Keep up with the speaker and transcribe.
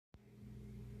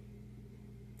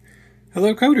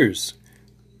Hello coders!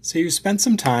 So you spent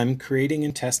some time creating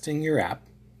and testing your app,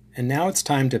 and now it's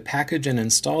time to package and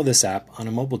install this app on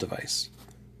a mobile device.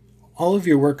 All of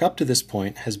your work up to this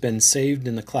point has been saved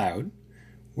in the cloud.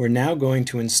 We're now going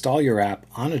to install your app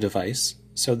on a device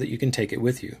so that you can take it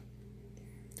with you.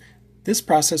 This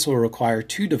process will require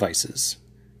two devices.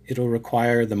 It'll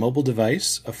require the mobile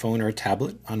device, a phone or a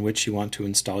tablet on which you want to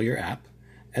install your app,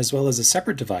 as well as a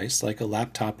separate device like a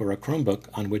laptop or a Chromebook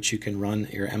on which you can run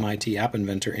your MIT App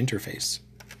Inventor interface.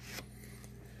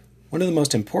 One of the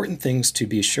most important things to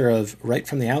be sure of right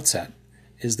from the outset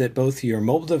is that both your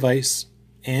mobile device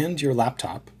and your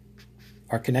laptop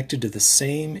are connected to the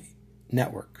same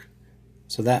network.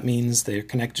 So that means they're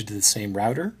connected to the same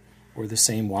router or the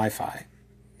same Wi-Fi.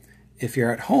 If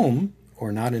you're at home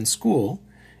or not in school,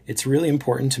 it's really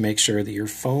important to make sure that your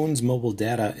phone's mobile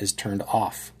data is turned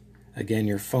off. Again,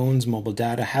 your phone's mobile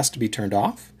data has to be turned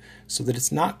off so that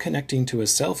it's not connecting to a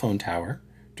cell phone tower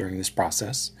during this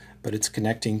process, but it's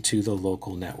connecting to the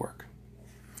local network.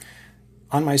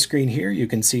 On my screen here, you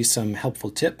can see some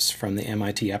helpful tips from the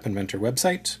MIT App Inventor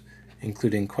website,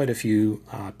 including quite a few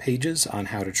pages on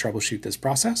how to troubleshoot this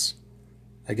process.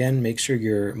 Again, make sure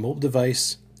your mobile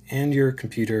device and your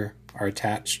computer are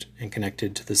attached and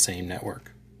connected to the same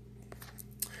network.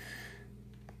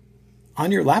 On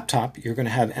your laptop, you're going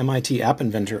to have MIT App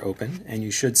Inventor open, and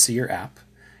you should see your app.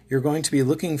 You're going to be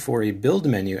looking for a build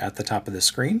menu at the top of the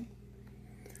screen.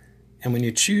 And when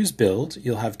you choose build,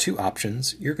 you'll have two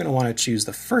options. You're going to want to choose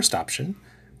the first option,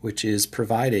 which is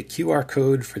provide a QR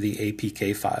code for the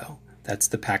APK file. That's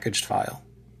the packaged file.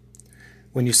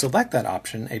 When you select that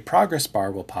option, a progress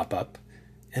bar will pop up,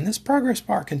 and this progress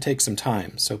bar can take some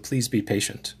time, so please be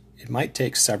patient. It might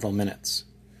take several minutes.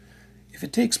 If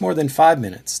it takes more than 5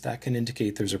 minutes, that can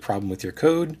indicate there's a problem with your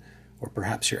code, or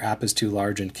perhaps your app is too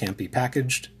large and can't be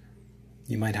packaged.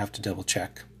 You might have to double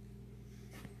check.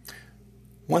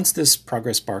 Once this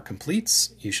progress bar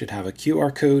completes, you should have a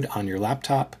QR code on your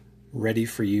laptop ready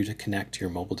for you to connect to your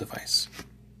mobile device.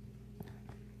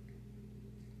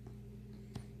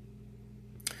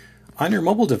 On your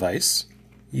mobile device,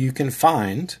 you can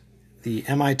find the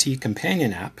MIT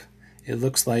Companion app. It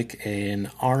looks like an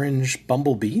orange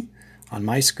bumblebee. On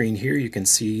my screen here, you can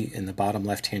see in the bottom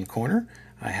left-hand corner,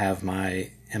 I have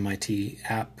my MIT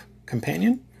App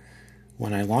Companion.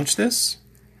 When I launch this,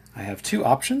 I have two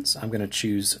options. I'm going to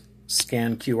choose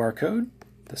Scan QR Code,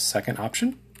 the second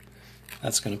option.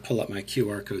 That's going to pull up my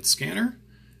QR code scanner.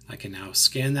 I can now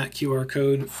scan that QR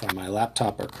code from my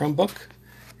laptop or Chromebook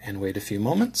and wait a few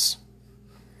moments.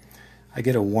 I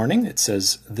get a warning. It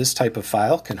says, "This type of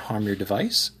file can harm your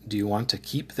device. Do you want to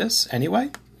keep this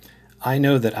anyway?" I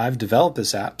know that I've developed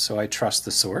this app, so I trust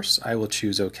the source. I will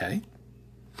choose OK.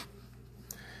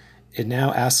 It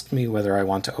now asks me whether I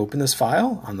want to open this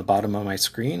file. On the bottom of my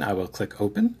screen, I will click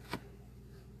Open.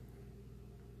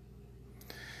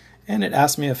 And it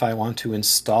asks me if I want to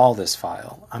install this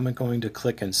file. I'm going to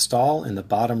click Install in the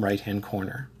bottom right-hand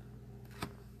corner.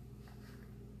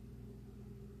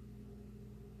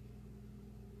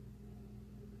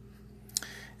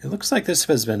 It looks like this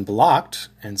has been blocked,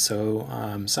 and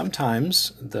so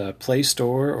sometimes the Play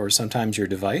Store or sometimes your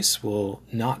device will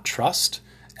not trust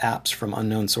apps from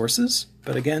unknown sources.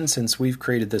 But again, since we've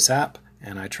created this app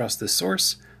and I trust this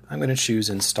source, I'm going to choose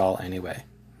Install anyway.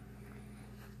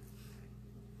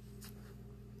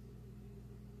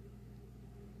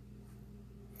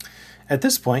 At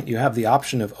this point, you have the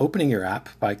option of opening your app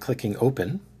by clicking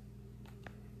Open.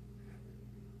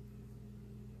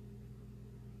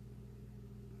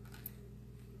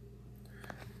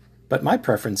 But my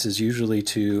preference is usually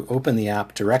to open the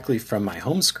app directly from my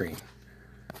home screen.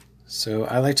 So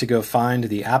I like to go find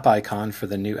the app icon for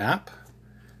the new app.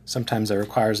 Sometimes that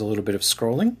requires a little bit of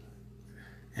scrolling.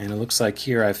 And it looks like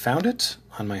here I've found it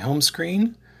on my home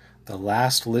screen. The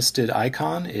last listed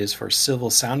icon is for Civil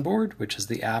Soundboard, which is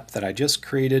the app that I just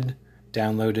created,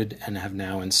 downloaded, and have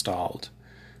now installed.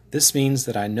 This means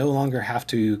that I no longer have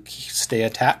to stay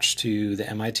attached to the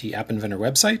MIT App Inventor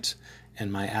website, and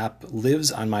my app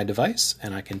lives on my device,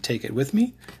 and I can take it with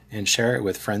me and share it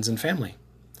with friends and family.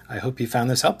 I hope you found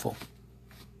this helpful.